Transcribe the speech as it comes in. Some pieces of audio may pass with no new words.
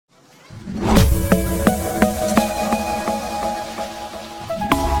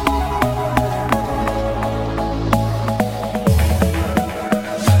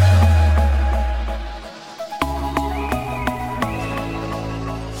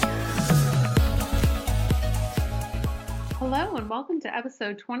and welcome to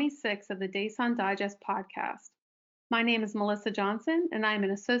episode 26 of the DASON Digest podcast. My name is Melissa Johnson, and I am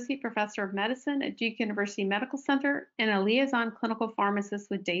an associate professor of medicine at Duke University Medical Center and a liaison clinical pharmacist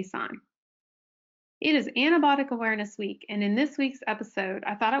with DASON. It is Antibiotic Awareness Week, and in this week's episode,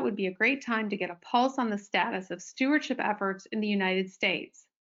 I thought it would be a great time to get a pulse on the status of stewardship efforts in the United States.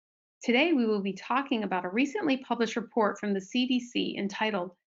 Today, we will be talking about a recently published report from the CDC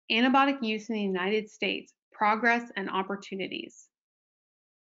entitled Antibiotic Use in the United States, Progress and Opportunities.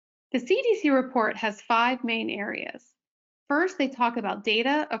 The CDC report has 5 main areas. First, they talk about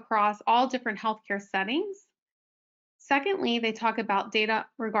data across all different healthcare settings. Secondly, they talk about data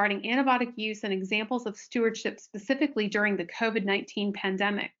regarding antibiotic use and examples of stewardship specifically during the COVID-19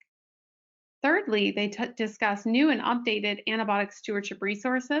 pandemic. Thirdly, they discuss new and updated antibiotic stewardship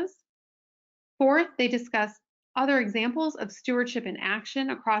resources. Fourth, they discuss other examples of stewardship in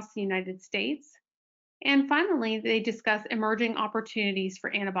action across the United States. And finally, they discuss emerging opportunities for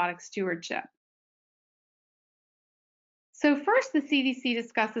antibiotic stewardship. So first, the CDC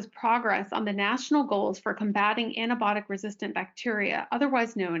discusses progress on the national goals for combating antibiotic-resistant bacteria,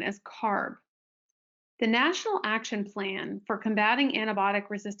 otherwise known as CARB. The National Action Plan for Combating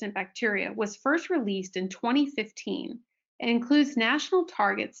Antibiotic-Resistant Bacteria was first released in 2015 and includes national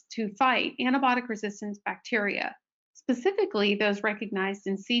targets to fight antibiotic-resistant bacteria, specifically those recognized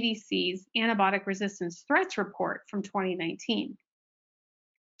in CDC's Antibiotic Resistance Threats Report from 2019.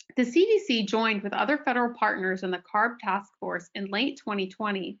 The CDC joined with other federal partners in the CARB Task Force in late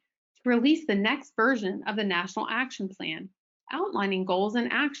 2020 to release the next version of the National Action Plan, outlining goals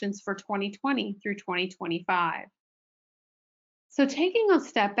and actions for 2020 through 2025. So taking a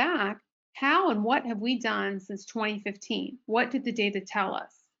step back, how and what have we done since 2015? What did the data tell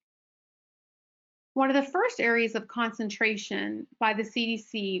us? One of the first areas of concentration by the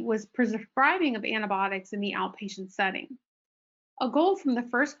CDC was prescribing of antibiotics in the outpatient setting. A goal from the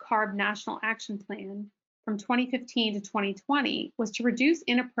first CARB National Action Plan from 2015 to 2020 was to reduce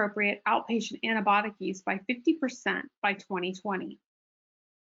inappropriate outpatient antibiotic use by 50% by 2020.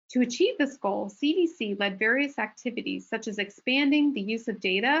 To achieve this goal, CDC led various activities such as expanding the use of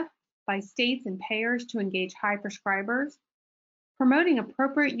data by states and payers to engage high prescribers, promoting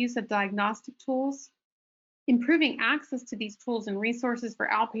appropriate use of diagnostic tools, improving access to these tools and resources for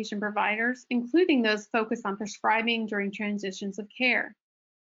outpatient providers, including those focused on prescribing during transitions of care.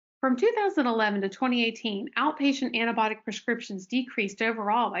 From 2011 to 2018, outpatient antibiotic prescriptions decreased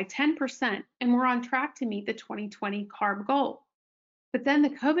overall by 10% and were on track to meet the 2020 CARB goal. But then the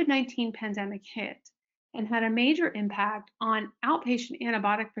COVID-19 pandemic hit and had a major impact on outpatient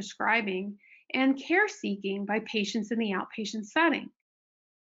antibiotic prescribing and care seeking by patients in the outpatient setting.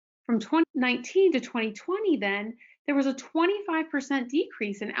 From 2019 to 2020, then, there was a 25%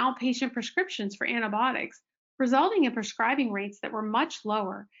 decrease in outpatient prescriptions for antibiotics, resulting in prescribing rates that were much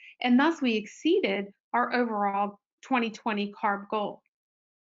lower, and thus we exceeded our overall 2020 CARB goal.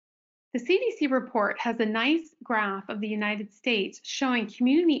 The CDC report has a nice graph of the United States showing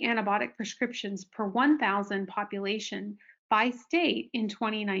community antibiotic prescriptions per 1,000 population by state in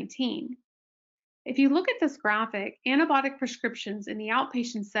 2019. If you look at this graphic, antibiotic prescriptions in the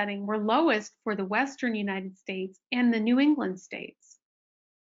outpatient setting were lowest for the Western United States and the New England states.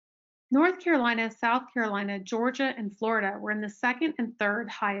 North Carolina, South Carolina, Georgia, and Florida were in the second and third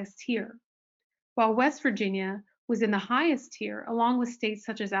highest tier, while West Virginia was in the highest tier, along with states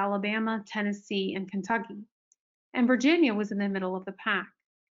such as Alabama, Tennessee, and Kentucky, and Virginia was in the middle of the pack.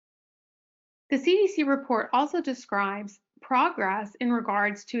 The CDC report also describes progress in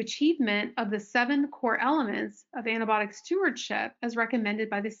regards to achievement of the 7 core elements of antibiotic stewardship as recommended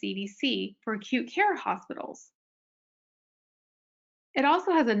by the CDC for acute care hospitals. It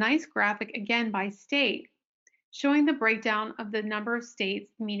also has a nice graphic again by state, showing the breakdown of the number of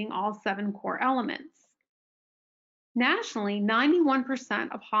states meeting all 7 core elements. Nationally,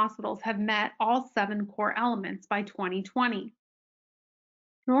 91% of hospitals have met all 7 core elements by 2020.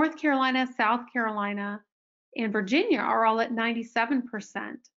 North Carolina, South Carolina, and Virginia are all at 97%,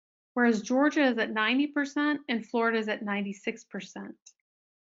 whereas Georgia is at 90% and Florida is at 96%.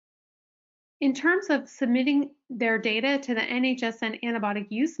 In terms of submitting their data to the NHSN antibiotic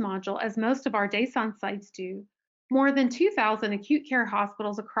use module, as most of our DASON sites do, more than 2,000 acute care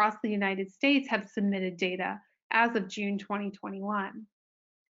hospitals across the United States have submitted data as of June 2021.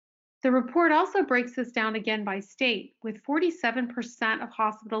 The report also breaks this down again by state, with 47% of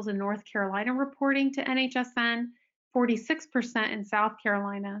hospitals in North Carolina reporting to NHSN, 46% in South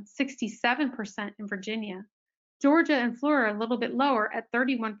Carolina, 67% in Virginia. Georgia and Florida are a little bit lower at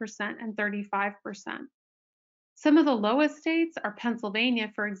 31% and 35%. Some of the lowest states are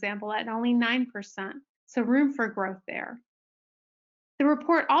Pennsylvania, for example, at only 9%, so room for growth there. The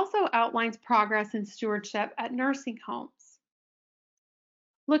report also outlines progress in stewardship at nursing homes.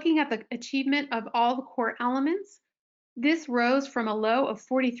 Looking at the achievement of all the core elements, this rose from a low of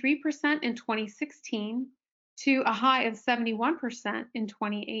 43% in 2016 to a high of 71% in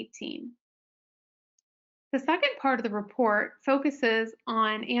 2018. The second part of the report focuses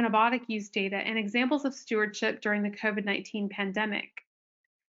on antibiotic use data and examples of stewardship during the COVID-19 pandemic.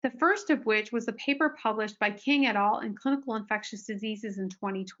 The first of which was a paper published by King et al. In Clinical Infectious Diseases in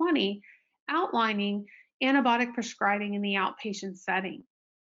 2020, outlining antibiotic prescribing in the outpatient setting.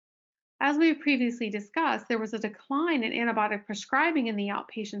 As we have previously discussed, there was a decline in antibiotic prescribing in the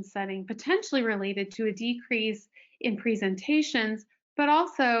outpatient setting, potentially related to a decrease in presentations, but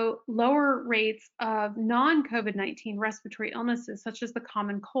also lower rates of non-COVID-19 respiratory illnesses, such as the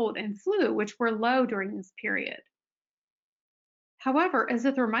common cold and flu, which were low during this period. However,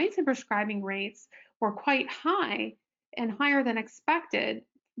 azithromycin prescribing rates were quite high and higher than expected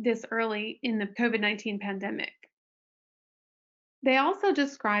this early in the COVID-19 pandemic. They also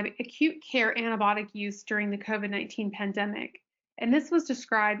describe acute care antibiotic use during the COVID-19 pandemic, and this was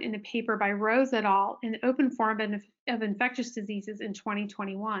described in a paper by Rose et al. In Open Forum of Infectious Diseases in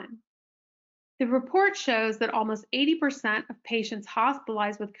 2021. The report shows that almost 80% of patients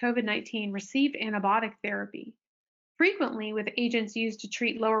hospitalized with COVID-19 received antibiotic therapy, frequently with agents used to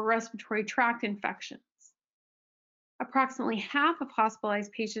treat lower respiratory tract infections. Approximately half of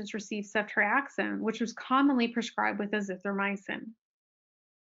hospitalized patients received ceftriaxone, which was commonly prescribed with azithromycin.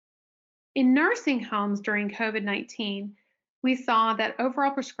 In nursing homes during COVID-19, we saw that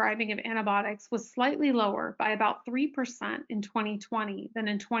overall prescribing of antibiotics was slightly lower by about 3% in 2020 than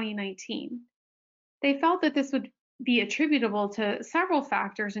in 2019. They felt that this would be attributable to several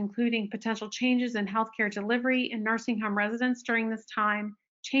factors, including potential changes in healthcare delivery in nursing home residents during this time,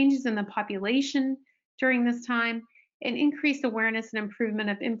 changes in the population during this time, and increased awareness and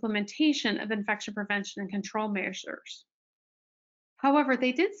improvement of implementation of infection prevention and control measures. However,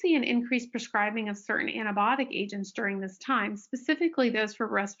 they did see an increased prescribing of certain antibiotic agents during this time, specifically those for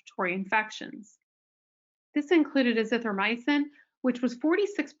respiratory infections. This included azithromycin, which was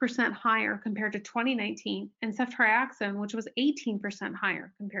 46% higher compared to 2019, and ceftriaxone, which was 18%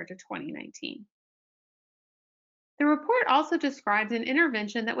 higher compared to 2019. The report also describes an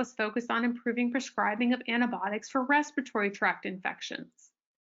intervention that was focused on improving prescribing of antibiotics for respiratory tract infections.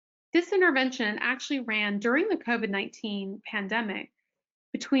 This intervention actually ran during the COVID-19 pandemic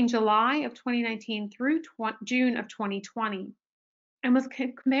between July of 2019 through June of 2020 and was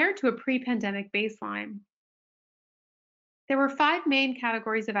compared to a pre-pandemic baseline. There were 5 main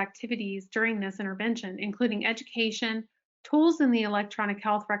categories of activities during this intervention, including education, tools in the electronic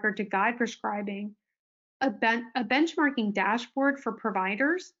health record to guide prescribing, a benchmarking dashboard for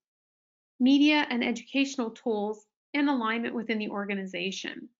providers, media and educational tools, and alignment within the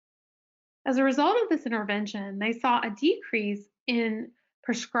organization. As a result of this intervention, they saw a decrease in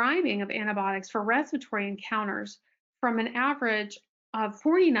prescribing of antibiotics for respiratory encounters from an average of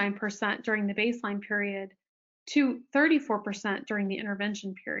 49% during the baseline period to 34% during the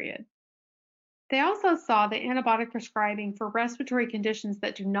intervention period. They also saw the antibiotic prescribing for respiratory conditions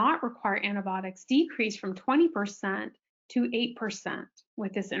that do not require antibiotics decrease from 20% to 8%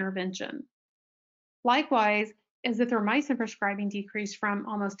 with this intervention. Likewise, azithromycin prescribing decreased from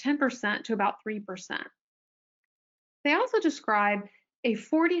almost 10% to about 3%. They also described a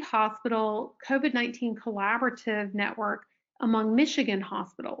 40-hospital COVID-19 collaborative network among Michigan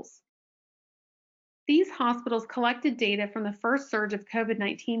hospitals. These hospitals collected data from the first surge of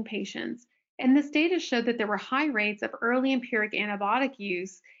COVID-19 patients, and this data showed that there were high rates of early empiric antibiotic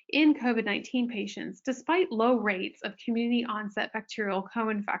use in COVID-19 patients, despite low rates of community-onset bacterial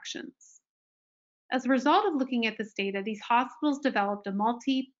co-infections. As a result of looking at this data, these hospitals developed a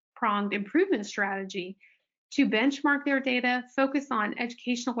multi-pronged improvement strategy to benchmark their data, focus on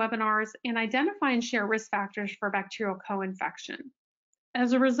educational webinars, and identify and share risk factors for bacterial co-infection.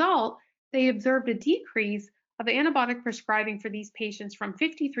 As a result, they observed a decrease of antibiotic prescribing for these patients from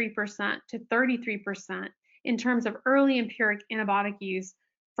 53% to 33% in terms of early empiric antibiotic use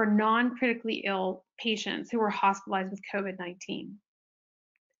for non-critically ill patients who were hospitalized with COVID-19.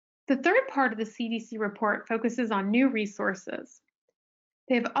 The third part of the CDC report focuses on new resources.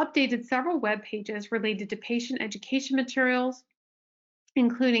 They have updated several web pages related to patient education materials,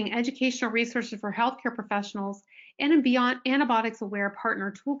 including educational resources for healthcare professionals and a Beyond Antibiotics Aware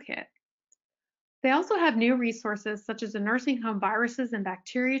Partner Toolkit. They also have new resources such as a nursing home viruses and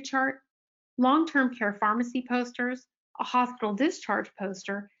bacteria chart, long-term care pharmacy posters, a hospital discharge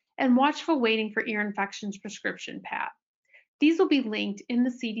poster, and watchful waiting for ear infections prescription pad. These will be linked in the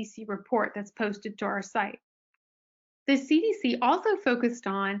CDC report that's posted to our site. The CDC also focused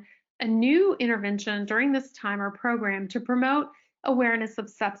on a new intervention during this time or program to promote awareness of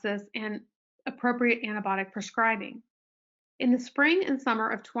sepsis and appropriate antibiotic prescribing. In the spring and summer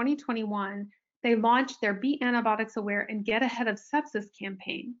of 2021, they launched their Be Antibiotics Aware and Get Ahead of Sepsis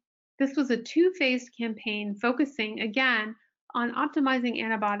campaign. This was a two-phased campaign focusing again on optimizing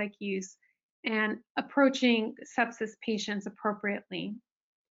antibiotic use and approaching sepsis patients appropriately.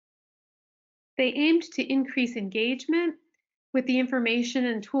 They aimed to increase engagement with the information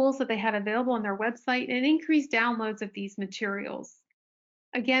and tools that they had available on their website and increase downloads of these materials.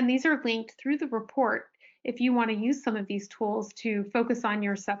 Again, these are linked through the report if you want to use some of these tools to focus on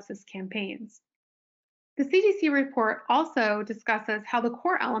your sepsis campaigns. The CDC report also discusses how the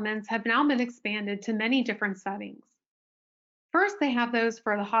core elements have now been expanded to many different settings. First, they have those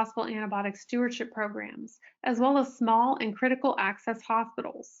for the hospital antibiotic stewardship programs, as well as small and critical access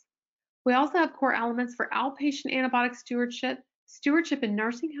hospitals. We also have core elements for outpatient antibiotic stewardship, stewardship in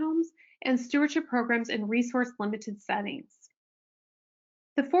nursing homes, and stewardship programs in resource-limited settings.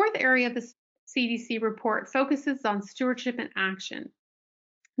 The fourth area of the CDC report focuses on stewardship in action.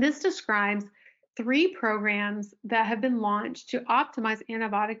 This describes 3 programs that have been launched to optimize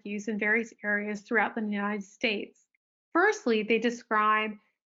antibiotic use in various areas throughout the United States. Firstly, they describe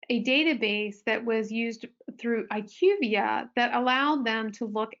a database that was used through IQVIA that allowed them to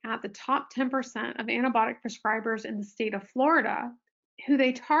look at the top 10% of antibiotic prescribers in the state of Florida, who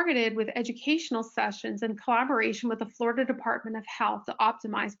they targeted with educational sessions in collaboration with the Florida Department of Health to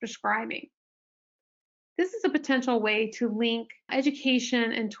optimize prescribing. This is a potential way to link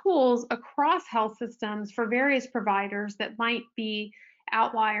education and tools across health systems for various providers that might be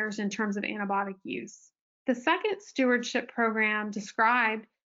outliers in terms of antibiotic use. The second stewardship program described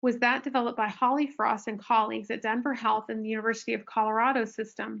was that developed by Holly Frost and colleagues at Denver Health and the University of Colorado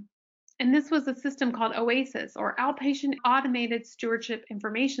system. And this was a system called OASIS, or Outpatient Automated Stewardship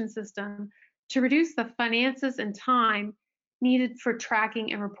Information System, to reduce the finances and time needed for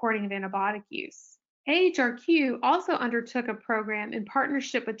tracking and reporting of antibiotic use. AHRQ also undertook a program in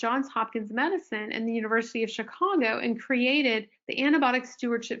partnership with Johns Hopkins Medicine and the University of Chicago and created the Antibiotic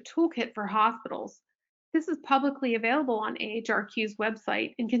Stewardship Toolkit for hospitals. This is publicly available on AHRQ's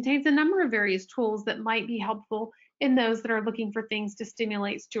website and contains a number of various tools that might be helpful in those that are looking for things to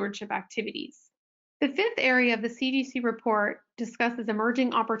stimulate stewardship activities. The fifth area of the CDC report discusses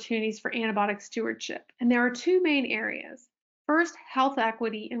emerging opportunities for antibiotic stewardship, and there are 2 main areas. First, health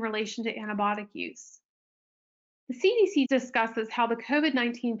equity in relation to antibiotic use. The CDC discusses how the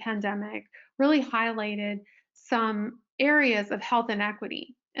COVID-19 pandemic really highlighted some areas of health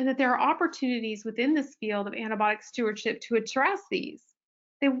inequity, and that there are opportunities within this field of antibiotic stewardship to address these.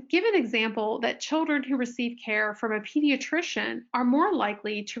 They give an example that children who receive care from a pediatrician are more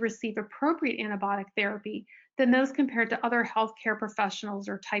likely to receive appropriate antibiotic therapy than those compared to other healthcare professionals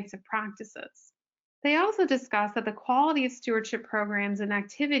or types of practices. They also discuss that the quality of stewardship programs and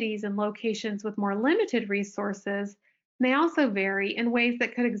activities in locations with more limited resources may also vary in ways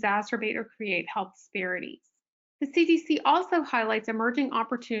that could exacerbate or create health disparities. The CDC also highlights emerging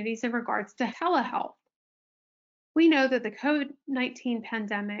opportunities in regards to telehealth. We know that the COVID-19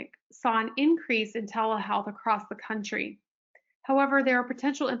 pandemic saw an increase in telehealth across the country. However, there are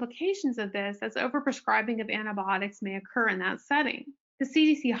potential implications of this as overprescribing of antibiotics may occur in that setting. The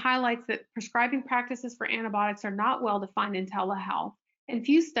CDC highlights that prescribing practices for antibiotics are not well defined in telehealth, and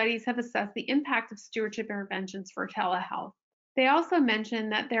few studies have assessed the impact of stewardship interventions for telehealth. They also mention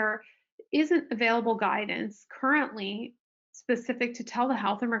that there isn't available guidance currently specific to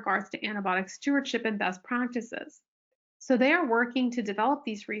telehealth in regards to antibiotic stewardship and best practices. So they are working to develop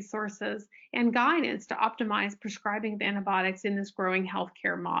these resources and guidance to optimize prescribing of antibiotics in this growing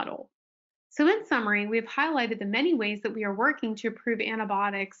healthcare model. So in summary, we have highlighted the many ways that we are working to improve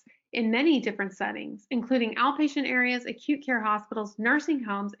antibiotics in many different settings, including outpatient areas, acute care hospitals, nursing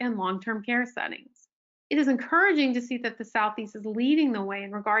homes, and long-term care settings. It is encouraging to see that the Southeast is leading the way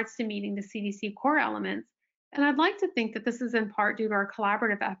in regards to meeting the CDC core elements, and I'd like to think that this is in part due to our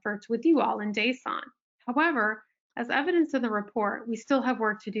collaborative efforts with you all in DASON. However, as evidence in the report, we still have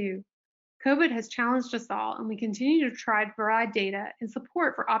work to do. COVID has challenged us all, and we continue to try to provide data and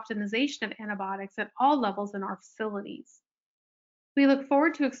support for optimization of antibiotics at all levels in our facilities. We look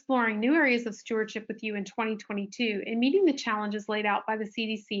forward to exploring new areas of stewardship with you in 2022 and meeting the challenges laid out by the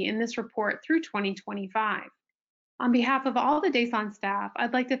CDC in this report through 2025. On behalf of all the DASON staff,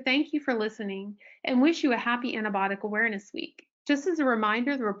 I'd like to thank you for listening and wish you a happy Antibiotic Awareness Week. Just as a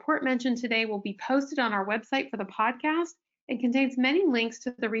reminder, the report mentioned today will be posted on our website for the podcast and contains many links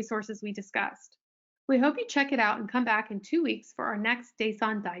to the resources we discussed. We hope you check it out and come back in 2 weeks for our next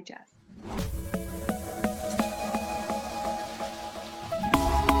DASON Digest.